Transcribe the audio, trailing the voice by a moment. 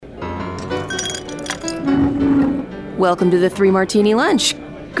Welcome to the Three Martini Lunch.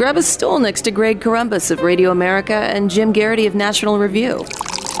 Grab a stool next to Greg Columbus of Radio America and Jim Garrity of National Review.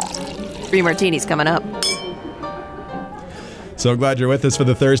 Three Martinis coming up. So glad you're with us for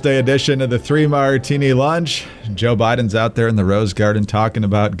the Thursday edition of the Three Martini Lunch. Joe Biden's out there in the Rose Garden talking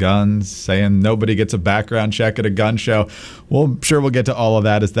about guns, saying nobody gets a background check at a gun show. Well, I'm sure we'll get to all of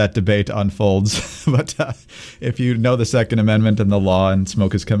that as that debate unfolds. But if you know the Second Amendment and the law and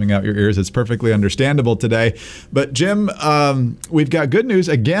smoke is coming out your ears, it's perfectly understandable today. But Jim, we've got good news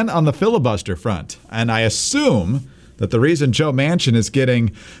again on the filibuster front. And I assume that the reason Joe Manchin is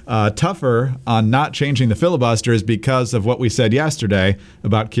getting tougher on not changing the filibuster is because of what we said yesterday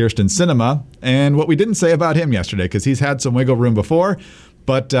about Kyrsten Sinema and what we didn't say about him yesterday, because he's had some wiggle room before.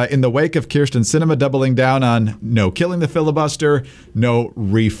 But in the wake of Kyrsten Sinema doubling down on no killing the filibuster, no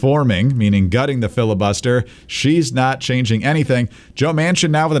reforming, meaning gutting the filibuster, she's not changing anything. Joe Manchin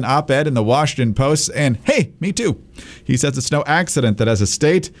now with an op-ed in the Washington Post, and hey, me too. He says it's no accident that as a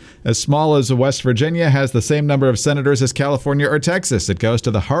state as small as West Virginia has the same number of senators as California or Texas. It goes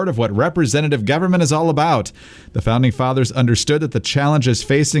to the heart of what representative government is all about. The Founding Fathers understood that the challenges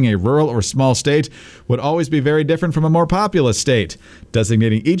facing a rural or small state would always be very different from a more populous state.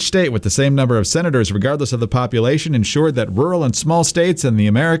 Designating each state with the same number of senators, regardless of the population, ensured that rural and small states and the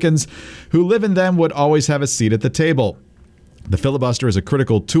Americans who live in them would always have a seat at the table. The filibuster is a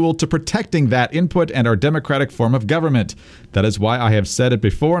critical tool to protecting that input and our democratic form of government. That is why I have said it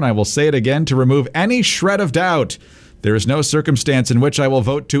before, and I will say it again to remove any shred of doubt. There is no circumstance in which I will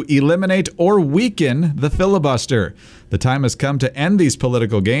vote to eliminate or weaken the filibuster. The time has come to end these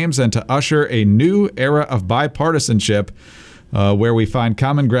political games and to usher a new era of bipartisanship where we find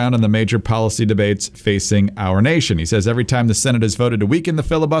common ground on the major policy debates facing our nation. He says every time the Senate has voted to weaken the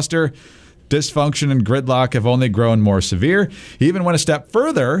filibuster, dysfunction and gridlock have only grown more severe. He even went a step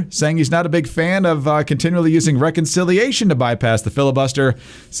further, saying he's not a big fan of continually using reconciliation to bypass the filibuster,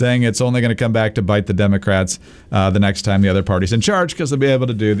 saying it's only going to come back to bite the Democrats the next time the other party's in charge, because they'll be able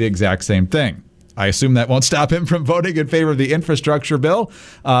to do the exact same thing. I assume that won't stop him from voting in favor of the infrastructure bill,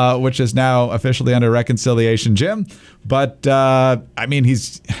 which is now officially under reconciliation, Jim. But, I mean,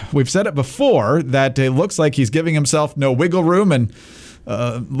 we've said it before that it looks like he's giving himself no wiggle room, and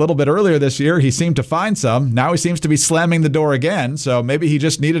a little bit earlier this year, he seemed to find some. Now he seems to be slamming the door again. So maybe he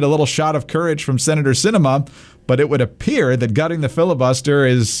just needed a little shot of courage from Senator Sinema. But it would appear that gutting the filibuster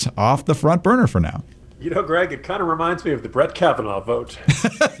is off the front burner for now. You know, Greg, it kind of reminds me of the Brett Kavanaugh vote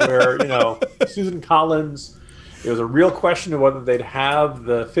where, Susan Collins, it was a real question of whether they'd have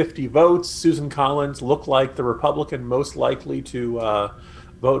the 50 votes. Susan Collins looked like the Republican most likely to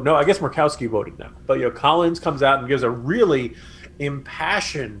vote. No, I guess Murkowski voted no. But, Collins comes out and gives a really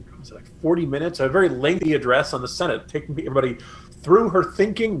impassioned, 40 minutes, a very lengthy address on the Senate, taking everybody through her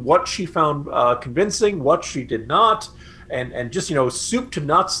thinking, what she found convincing, what she did not, and just, soup to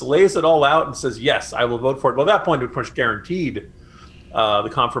nuts, lays it all out and says, yes, I will vote for it. Well, at that point, it was guaranteed the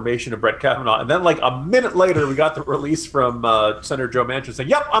confirmation of Brett Kavanaugh. And then a minute later, we got the release from Senator Joe Manchin saying,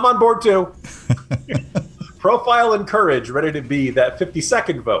 yep, I'm on board too. Profile and courage, ready to be that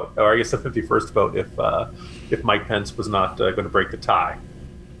 52nd vote, or I guess the 51st vote if Mike Pence was not going to break the tie.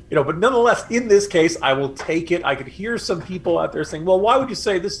 But nonetheless, in this case, I will take it. I could hear some people out there saying, well, why would you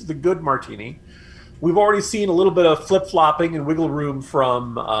say this is the good martini? We've already seen a little bit of flip-flopping and wiggle room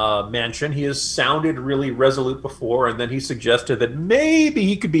from Manchin. He has sounded really resolute before, and then he suggested that maybe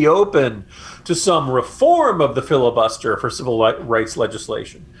he could be open to some reform of the filibuster for civil rights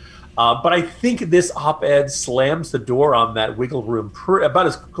legislation. But I think this op-ed slams the door on that wiggle room about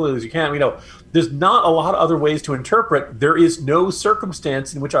as clearly as you can. There's not a lot of other ways to interpret. There is no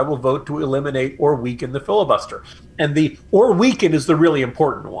circumstance in which I will vote to eliminate or weaken the filibuster. And the or weaken is the really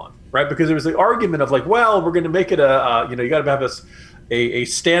important one, right? Because there was the argument of we're going to make it you got to have a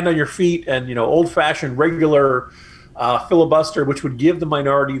stand on your feet and, old-fashioned regular filibuster, which would give the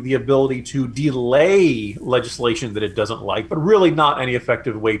minority the ability to delay legislation that it doesn't like, but really not any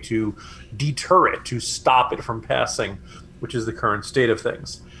effective way to deter it, to stop it from passing, which is the current state of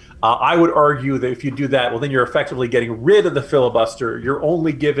things. I would argue that if you do that, well, then you're effectively getting rid of the filibuster. You're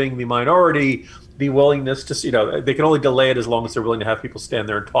only giving the minority the willingness to, they can only delay it as long as they're willing to have people stand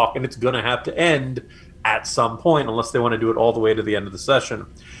there and talk, and it's going to have to end at some point unless they want to do it all the way to the end of the session.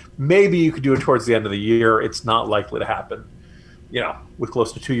 Maybe you could do it towards the end of the year. It's not likely to happen, with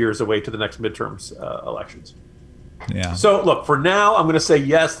close to 2 years away to the next midterms elections. Yeah. So, look, for now, I'm going to say,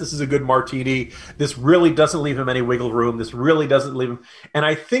 yes, this is a good martini. This really doesn't leave him any wiggle room. This really doesn't leave him. And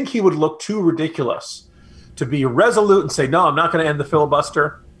I think he would look too ridiculous to be resolute and say, no, I'm not going to end the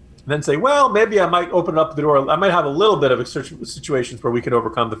filibuster. and then say, well, maybe I might open up the door. I might have a little bit of situations where we can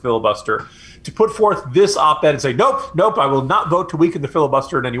overcome the filibuster, to put forth this op-ed and say, nope, I will not vote to weaken the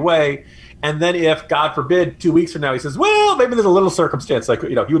filibuster in any way. And then if, God forbid, 2 weeks from now, he says, well, maybe there's a little circumstance, like,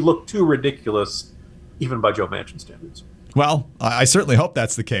 he would look too ridiculous, even by Joe Manchin standards. Well, I certainly hope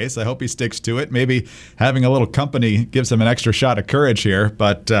that's the case. I hope he sticks to it. Maybe having a little company gives him an extra shot of courage here,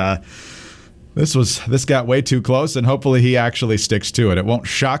 but this got way too close, and hopefully he actually sticks to it. It won't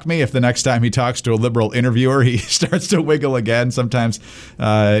shock me if the next time he talks to a liberal interviewer, he starts to wiggle again. Sometimes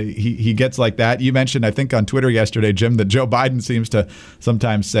he gets like that. You mentioned, I think, on Twitter yesterday, Jim, that Joe Biden seems to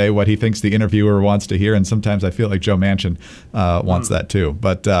sometimes say what he thinks the interviewer wants to hear, and sometimes I feel like Joe Manchin wants that too.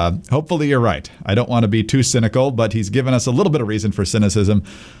 But hopefully you're right. I don't want to be too cynical, but he's given us a little bit of reason for cynicism.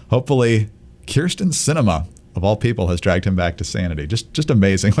 Hopefully Kyrsten Sinema, of all people, has dragged him back to sanity. Just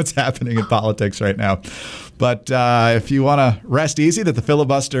amazing what's happening in politics right now. But if you want to rest easy that the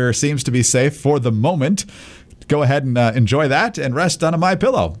filibuster seems to be safe for the moment, go ahead and enjoy that and rest on a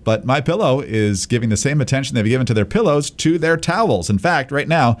MyPillow. But MyPillow is giving the same attention they've given to their pillows to their towels. In fact, right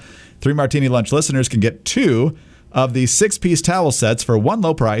now, 3 Martini Lunch listeners can get 2 of the 6-piece towel sets for one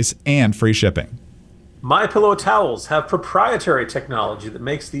low price and free shipping. MyPillow towels have proprietary technology that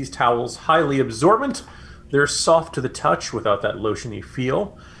makes these towels highly absorbent. They're soft to the touch without that lotiony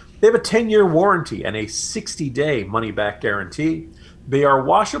feel. They have a 10-year warranty and a 60-day money-back guarantee. They are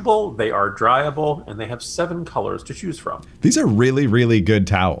washable, they are dryable, and they have 7 colors to choose from. These are really, really good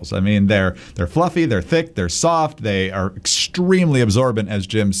towels. I mean, they're fluffy, they're thick, they're soft, they are extremely absorbent, as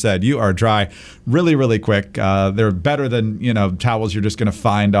Jim said. You are dry really, really quick. They're better than, towels you're just going to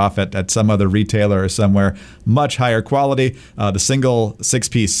find off at some other retailer or somewhere. Much higher quality. The single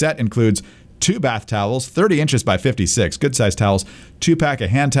 6-piece set includes 2 bath towels, 30 inches by 56, good size towels, 2-pack of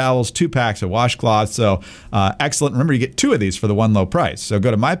hand towels, 2 packs of washcloths. So excellent. Remember, you get 2 of these for the one low price. So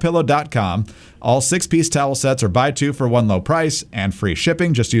go to mypillow.com. All 6-piece towel sets are buy 2 for one low price and free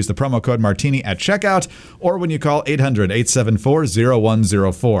shipping. Just use the promo code Martini at checkout or when you call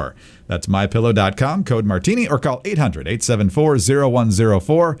 800-874-0104. That's mypillow.com, code Martini, or call 800-874-0104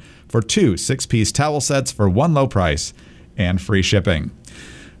 for 2 6-piece towel sets for one low price and free shipping.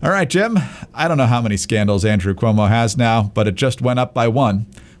 All right, Jim, I don't know how many scandals Andrew Cuomo has now, but it just went up by 1.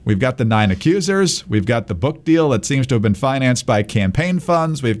 We've got the 9 accusers. We've got the book deal that seems to have been financed by campaign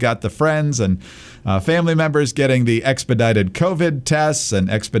funds. We've got the friends and family members getting the expedited COVID tests and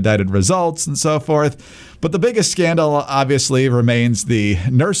expedited results and so forth. But the biggest scandal, obviously, remains the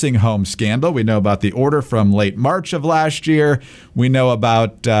nursing home scandal. We know about the order from late March of last year. We know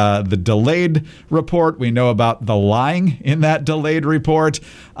about the delayed report. We know about the lying in that delayed report.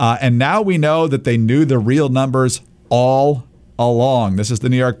 And now we know that they knew the real numbers all along. This is the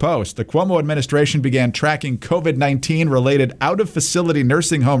New York Post. The Cuomo administration began tracking COVID-19 related out-of-facility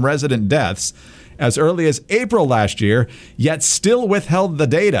nursing home resident deaths as early as April last year, yet still withheld the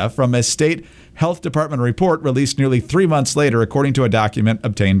data from a state health department report released nearly 3 months later, according to a document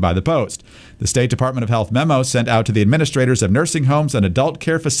obtained by the Post. The State Department of Health memo sent out to the administrators of nursing homes and adult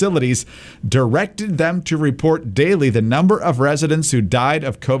care facilities directed them to report daily the number of residents who died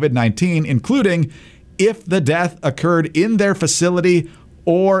of COVID-19, including if the death occurred in their facility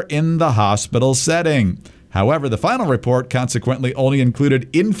or in the hospital setting. However, the final report consequently only included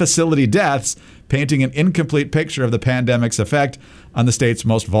in-facility deaths, painting an incomplete picture of the pandemic's effect on the state's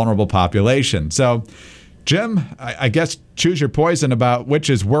most vulnerable population. So, Jim, I guess choose your poison about which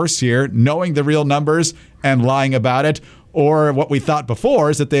is worse here, knowing the real numbers and lying about it, or what we thought before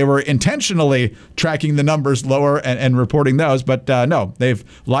is that they were intentionally tracking the numbers lower and reporting those. But no, they've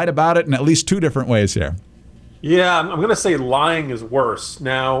lied about it in at least 2 different ways here. Yeah, I'm going to say lying is worse.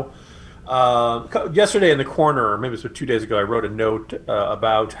 Now, yesterday in the Corner, maybe it was 2 days ago, I wrote a note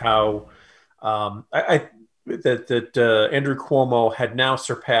about how that Andrew Cuomo had now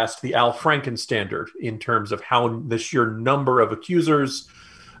surpassed the Al Franken standard in terms of how the sheer number of accusers.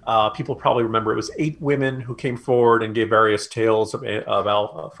 People probably remember it was 8 women who came forward and gave various tales of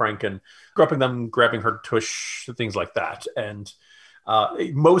Al Franken, grabbing her tush, things like that. And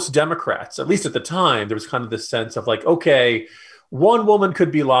most Democrats, at least at the time, there was kind of this sense of like, okay, one woman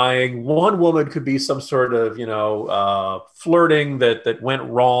could be lying, one woman could be some sort of, flirting that went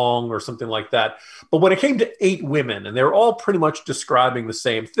wrong or something like that. But when it came to 8 women, and they're all pretty much describing the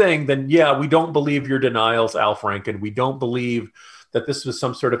same thing, then yeah, we don't believe your denials, Al Franken. We don't believe that this was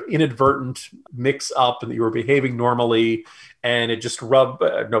some sort of inadvertent mix-up and that you were behaving normally, and it just rubbed,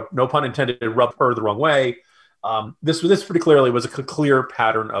 no pun intended, it rubbed her the wrong way. This pretty clearly was a clear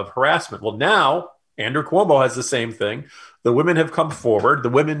pattern of harassment. Well, now Andrew Cuomo has the same thing. The women have come forward. The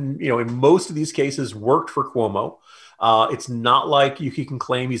women, in most of these cases worked for Cuomo. It's not like he can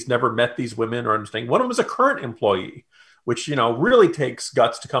claim he's never met these women or understand. One of them is a current employee, which, really takes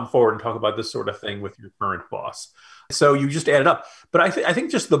guts to come forward and talk about this sort of thing with your current boss. So you just add it up. But I think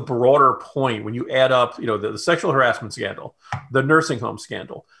just the broader point, when you add up, the sexual harassment scandal, the nursing home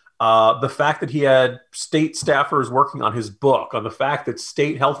scandal, the fact that he had state staffers working on his book, on the fact that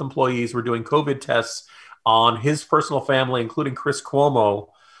state health employees were doing COVID tests on his personal family, including Chris Cuomo,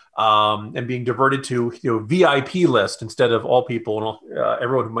 and being diverted to VIP list instead of all people and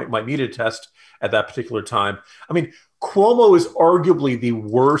everyone who might need a test at that particular time. I mean, Cuomo is arguably the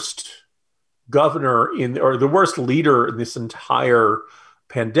worst governor or the worst leader in this entire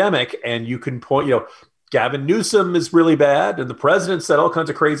pandemic. And you can point, Gavin Newsom is really bad. And the president said all kinds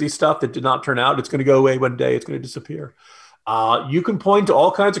of crazy stuff that did not turn out. It's going to go away one day. It's going to disappear. You can point to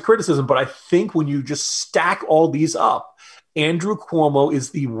all kinds of criticism, but I think when you just stack all these up, Andrew Cuomo is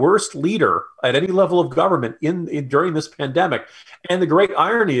the worst leader at any level of government during this pandemic. And the great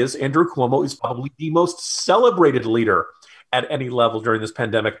irony is Andrew Cuomo is probably the most celebrated leader at any level during this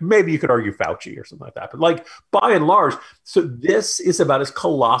pandemic. Maybe you could argue Fauci or something like that. But by and large, so this is about as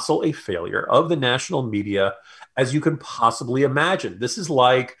colossal a failure of the national media as you can possibly imagine. This is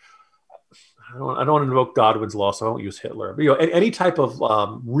like, I don't want to invoke Godwin's law, so I won't use Hitler. But, any type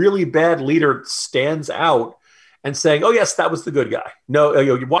of really bad leader stands out and saying, oh, yes, that was the good guy. No,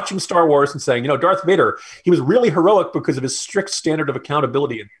 you're watching Star Wars and saying, Darth Vader, he was really heroic because of his strict standard of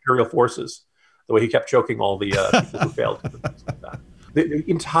accountability in the Imperial forces, the way he kept choking all the people who failed and things like that. The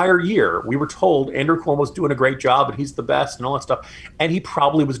entire year, we were told Andrew Cuomo's doing a great job and he's the best and all that stuff. And he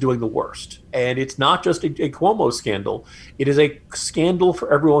probably was doing the worst. And it's not just a Cuomo scandal. It is a scandal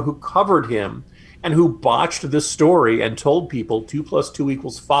for everyone who covered him and who botched this story and told people 2 + 2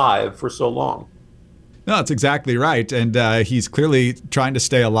 = 5 for so long. No, that's exactly right. And he's clearly trying to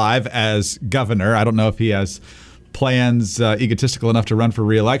stay alive as governor. I don't know if he has plans egotistical enough to run for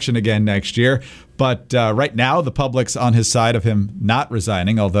re-election again next year. But right now, the public's on his side of him not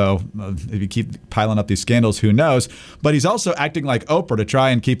resigning, although if you keep piling up these scandals, who knows? But he's also acting like Oprah to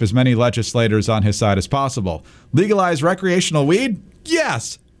try and keep as many legislators on his side as possible. Legalize recreational weed?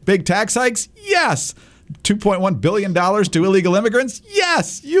 Yes. Big tax hikes? Yes. $2.1 billion to illegal immigrants?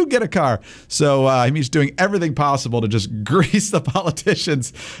 Yes, you get a car. So he's doing everything possible to just grease the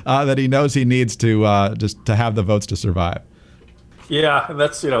politicians that he knows he needs to just to have the votes to survive. Yeah, and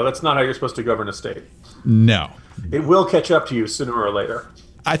that's not how you're supposed to govern a state. No. It will catch up to you sooner or later.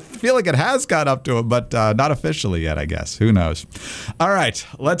 I feel like it has got up to him, but not officially yet, I guess. Who knows? All right,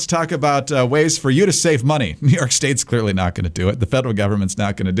 let's talk about ways for you to save money. New York State's clearly not going to do it. The federal government's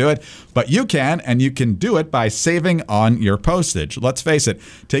not going to do it. But you can, and you can do it by saving on your postage. Let's face it,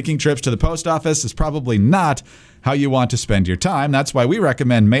 taking trips to the post office is probably not how you want to spend your time. That's why we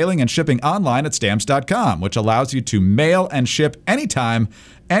recommend mailing and shipping online at Stamps.com, which allows you to mail and ship anytime,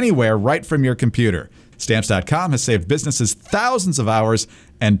 anywhere, right from your computer. Stamps.com has saved businesses thousands of hours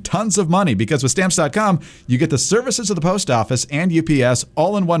and tons of money because with Stamps.com, you get the services of the post office and UPS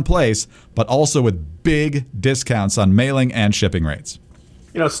all in one place, but also with big discounts on mailing and shipping rates.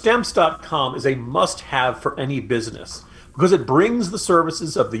 Stamps.com is a must-have for any business because it brings the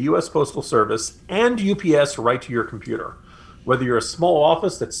services of the U.S. Postal Service and UPS right to your computer. Whether you're a small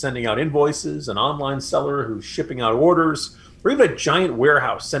office that's sending out invoices, an online seller who's shipping out orders, or even a giant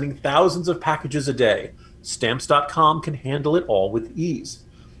warehouse sending thousands of packages a day, Stamps.com can handle it all with ease.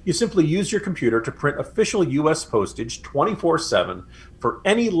 You simply use your computer to print official U.S. postage 24/7 for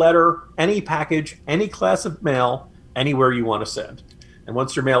any letter, any package, any class of mail, anywhere you want to send. And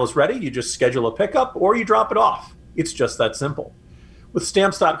once your mail is ready, you just schedule a pickup or you drop it off. It's just that simple. With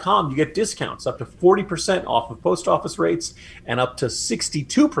Stamps.com, you get discounts up to 40% off of post office rates and up to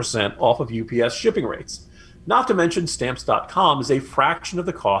 62% off of UPS shipping rates. Not to mention, Stamps.com is a fraction of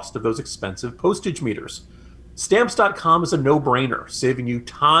the cost of those expensive postage meters. Stamps.com is a no-brainer, saving you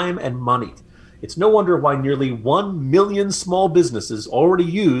time and money. It's no wonder why nearly 1 million small businesses already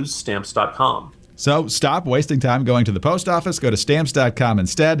use Stamps.com. So stop wasting time going to the post office. Go to Stamps.com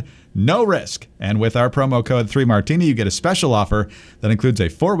instead. No risk. And with our promo code 3Martini, you get a special offer that includes a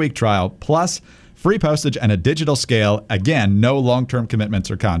 4-week trial plus free postage and a digital scale. Again, no long-term commitments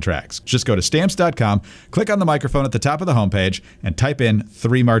or contracts. Just go to Stamps.com, click on the microphone at the top of the homepage, and type in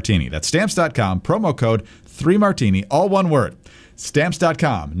 3Martini. That's Stamps.com, promo code 3Martini, all one word.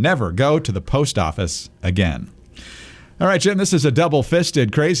 Stamps.com. Never go to the post office again. All right, Jim, this is a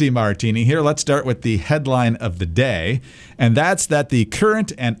double-fisted crazy martini here. Let's start with the headline of the day, and that's that the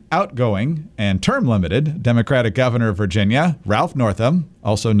current and outgoing and term-limited Democratic governor of Virginia, Ralph Northam,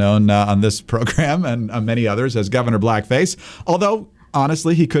 also known on this program and on many others as Governor Blackface, although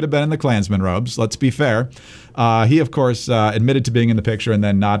honestly, he could have been in the Klansman robes. Let's be fair. He, of course, admitted to being in the picture and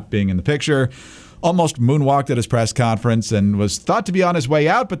then not being in the picture. Almost moonwalked at his press conference and was thought to be on his way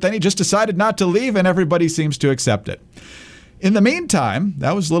out, but then he just decided not to leave, and everybody seems to accept it. In the meantime,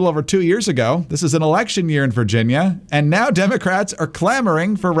 that was a little over 2 years ago. This is an election year in Virginia, and now Democrats are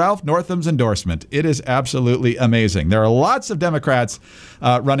clamoring for Ralph Northam's endorsement. It is absolutely amazing. There are lots of Democrats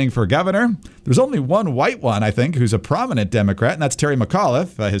running for governor. There's only one white one, I think, who's a prominent Democrat, and that's Terry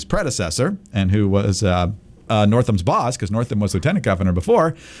McAuliffe, his predecessor, and who was Northam's boss, because Northam was lieutenant governor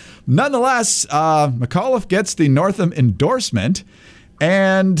before. Nonetheless, McAuliffe gets the Northam endorsement,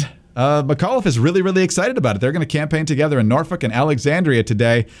 and McAuliffe is really, really excited about it. They're going to campaign together in Norfolk and Alexandria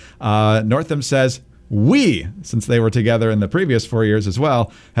today. Northam says, we, since they were together in the previous 4 years as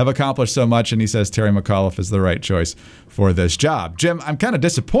well, have accomplished so much, and he says Terry McAuliffe is the right choice for this job. Jim, I'm kind of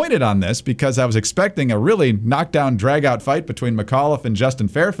disappointed on this because I was expecting a really knockdown, drag-out fight between McAuliffe and Justin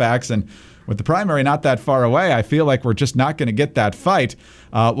Fairfax, and with the primary not that far away, I feel like we're just not going to get that fight.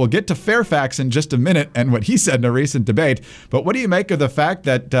 We'll get to Fairfax in just a minute and what he said in a recent debate. But what do you make of the fact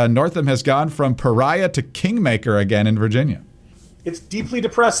that Northam has gone from pariah to kingmaker again in Virginia? It's deeply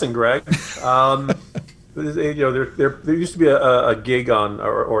depressing, Greg. There used to be a gig on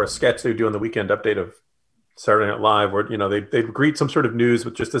or a sketch they would do on the weekend update of Saturday Night Live where they'd greet some sort of news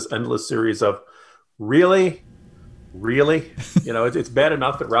with just this endless series of really. It's bad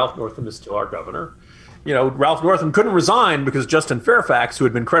enough that Ralph Northam is still our governor. Ralph Northam couldn't resign because Justin Fairfax, who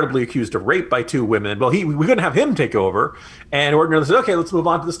had been credibly accused of rape by 2 women, we couldn't have him take over. And ordinarily said, okay, let's move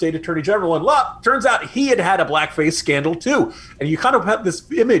on to the state attorney general. And turns out he had a blackface scandal too. And you kind of have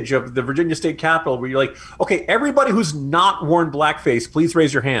this image of the Virginia State Capitol where you're like, okay, everybody who's not worn blackface, please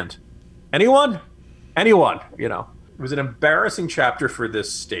raise your hand. Anyone? It was an embarrassing chapter for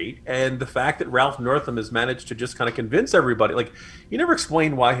this state, and the fact that Ralph Northam has managed to just kind of convince everybody. Like, you never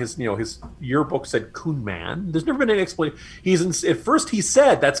explained why his yearbook said Coon Man. There's never been any explanation. At first he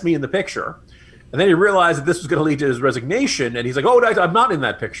said, that's me in the picture. And then he realized that this was going to lead to his resignation, and he's like, oh, I'm not in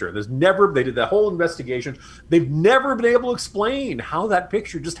that picture. They did that whole investigation. They've never been able to explain how that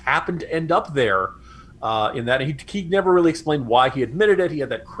picture just happened to end up there. And he never really explained why he admitted it. He had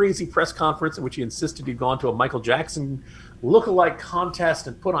that crazy press conference in which he insisted he'd gone to a Michael Jackson lookalike contest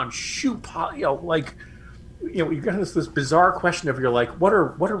and put on you got this bizarre question of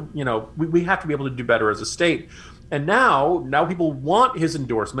we have to be able to do better as a state. And now people want his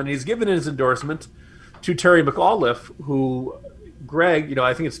endorsement. And he's given his endorsement to Terry McAuliffe, who, Greg,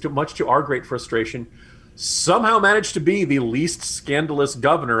 I think it's too much to our great frustration, somehow managed to be the least scandalous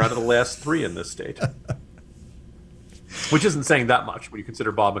governor out of the last 3 in this state. Which isn't saying that much when you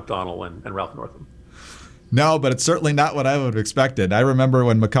consider Bob McDonnell and Ralph Northam. No, but it's certainly not what I would have expected. I remember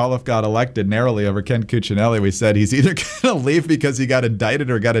when McAuliffe got elected narrowly over Ken Cuccinelli, we said he's either going to leave because he got indicted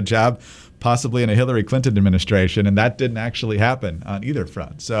or got a job possibly in a Hillary Clinton administration, and that didn't actually happen on either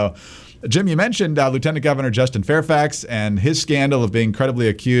front. So, Jim, you mentioned Lieutenant Governor Justin Fairfax and his scandal of being credibly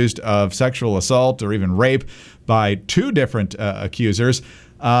accused of sexual assault or even rape by 2 different accusers.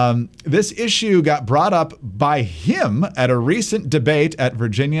 This issue got brought up by him at a recent debate at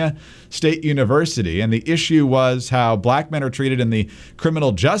Virginia State University, and the issue was how black men are treated in the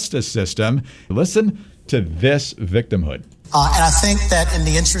criminal justice system. Listen to this victimhood. And I think that in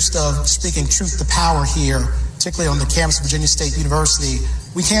the interest of speaking truth to power here, particularly on the campus of Virginia State University,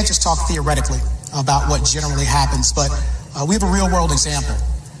 we can't just talk theoretically about what generally happens, but we have a real-world example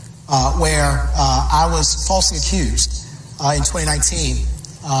where I was falsely accused in 2019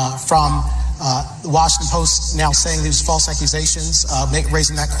 from the Washington Post now saying these false accusations,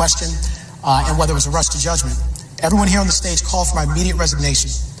 raising that question, and whether it was a rush to judgment. Everyone here on the stage called for my immediate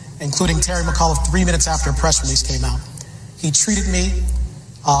resignation, including Terry McAuliffe 3 minutes after a press release came out. He treated me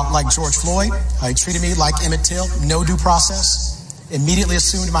like George Floyd. He treated me like Emmett Till, no due process, immediately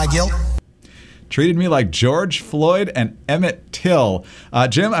assumed my guilt. Treated me like George Floyd and Emmett Till.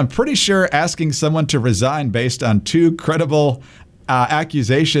 Jim, I'm pretty sure asking someone to resign based on 2 credible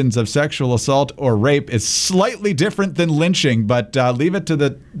accusations of sexual assault or rape is slightly different than lynching, but leave it to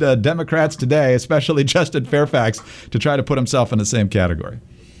the Democrats today, especially Justin Fairfax, to try to put himself in the same category.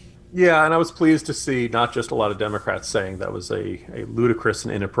 Yeah, and I was pleased to see not just a lot of Democrats saying that was a ludicrous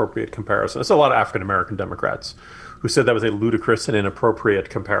and inappropriate comparison. It's a lot of African-American Democrats who said that was a ludicrous and inappropriate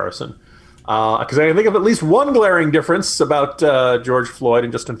comparison. Because I can think of at least one glaring difference about George Floyd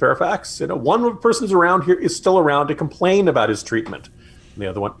and Justin Fairfax. One person is still around to complain about his treatment, and the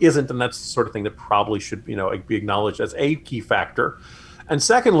other one isn't, and that's the sort of thing that probably should be acknowledged as a key factor. And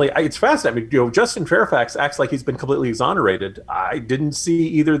secondly, it's fascinating. Justin Fairfax acts like he's been completely exonerated. I didn't see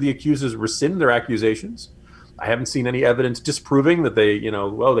either of the accusers rescind their accusations. I haven't seen any evidence disproving that they, they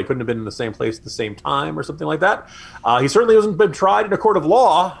couldn't have been in the same place at the same time or something like that. He certainly hasn't been tried in a court of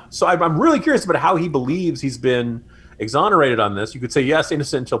law. So I'm really curious about how he believes he's been exonerated on this. You could say, yes,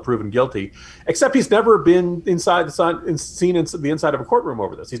 innocent until proven guilty, except he's never been seen in the inside of a courtroom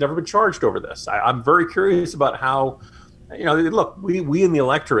over this. He's never been charged over this. I'm very curious about how, look, we in the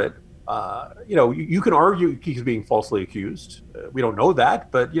electorate, you can argue he's being falsely accused. We don't know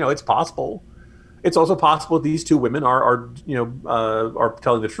that, but, it's possible. It's also possible these two women are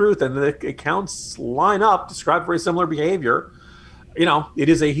telling the truth, and the accounts line up, describe very similar behavior. It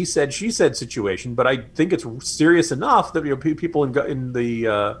is a he said, she said situation, but I think it's serious enough that people in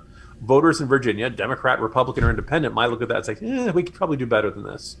the voters in Virginia, Democrat, Republican, or Independent, might look at that and say, we could probably do better than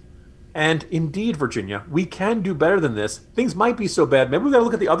this. And indeed, Virginia, we can do better than this. Things might be so bad. Maybe we got to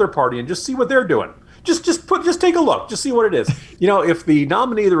look at the other party and just see what they're doing. Just take a look. Just see what it is. If the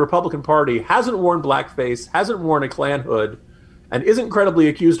nominee of the Republican Party hasn't worn blackface, hasn't worn a Klan hood, and isn't credibly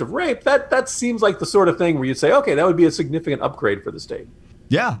accused of rape, that seems like the sort of thing where you'd say, okay, that would be a significant upgrade for the state.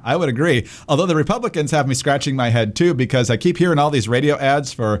 Yeah, I would agree. Although the Republicans have me scratching my head, too, because I keep hearing all these radio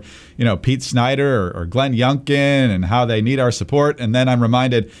ads for, Pete Snyder or Glenn Youngkin and how they need our support. And then I'm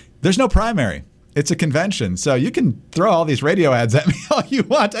reminded there's no primary. It's a convention. So you can throw all these radio ads at me all you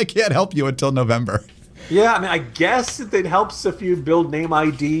want. I can't help you until November. Yeah, I guess it helps if you build name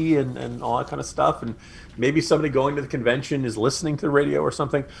ID and all that kind of stuff. And maybe somebody going to the convention is listening to the radio or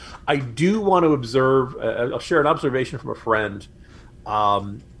something. I do want to observe, I'll share an observation from a friend.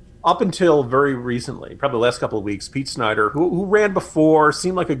 Up until very recently, probably the last couple of weeks, Pete Snyder, who ran before,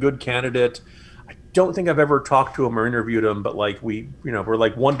 seemed like a good candidate. I don't think I've ever talked to him or interviewed him, but we're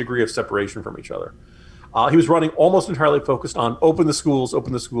like 1 degree of separation from each other. He was running almost entirely focused on open the schools,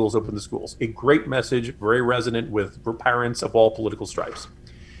 open the schools, open the schools. A great message, very resonant with parents of all political stripes.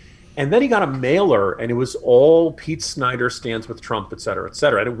 And then he got a mailer, and it was all Pete Snyder stands with Trump, et cetera, et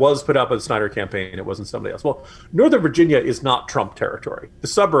cetera. And it was put up by the Snyder campaign. It wasn't somebody else. Well, Northern Virginia is not Trump territory. The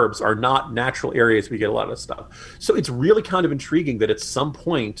suburbs are not natural areas we get a lot of stuff. So it's really kind of intriguing that at some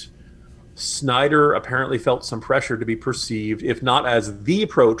point, Snyder apparently felt some pressure to be perceived, if not as the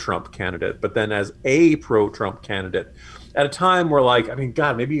pro-Trump candidate, but then as a pro-Trump candidate at a time where,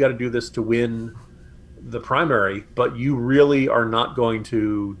 God, maybe you got to do this to win the primary, but you really are not going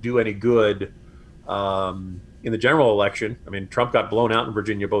to do any good in the general election. Trump got blown out in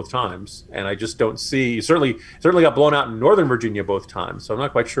Virginia both times, and I just don't see. Certainly got blown out in Northern Virginia both times. So I'm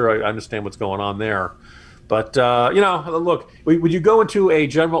not quite sure I understand what's going on there. But look, would you go into a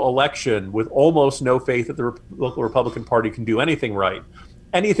general election with almost no faith that the local Republican Party can do anything right?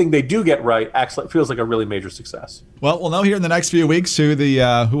 Anything they do get right feels like a really major success. Well, we'll know here in the next few weeks who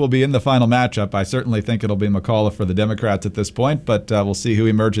will be in the final matchup. I certainly think it'll be McAuliffe for the Democrats at this point, but we'll see who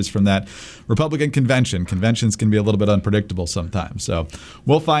emerges from that Republican convention. Conventions can be a little bit unpredictable sometimes, so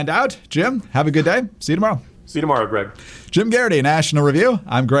we'll find out. Jim, have a good day. See you tomorrow. See you tomorrow, Greg. Jim Garrity, National Review.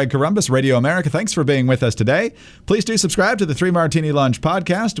 I'm Greg Corombos, Radio America. Thanks for being with us today. Please do subscribe to the 3 Martini Lunch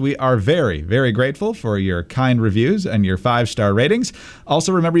podcast. We are very, very grateful for your kind reviews and your 5-star ratings.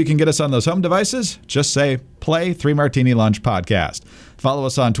 Also, remember you can get us on those home devices. Just say, play 3 Martini Lunch podcast. Follow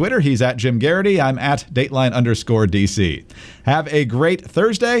us on Twitter. He's at Jim Garrity. I'm at Dateline_DC. Have a great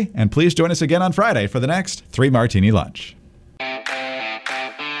Thursday, and please join us again on Friday for the next 3 Martini Lunch.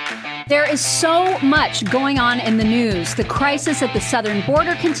 There is so much going on in the news. The crisis at the southern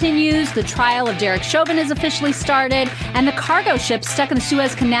border continues, the trial of Derek Chauvin has officially started, and the cargo ship stuck in the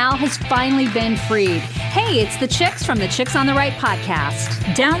Suez Canal has finally been freed. Hey, it's the Chicks from the Chicks on the Right podcast.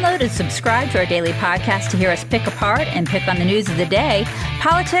 Download and subscribe to our daily podcast to hear us pick apart and pick on the news of the day.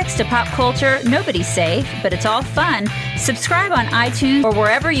 Politics to pop culture, nobody's safe, but it's all fun. Subscribe on iTunes or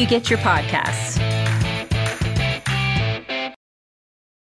wherever you get your podcasts.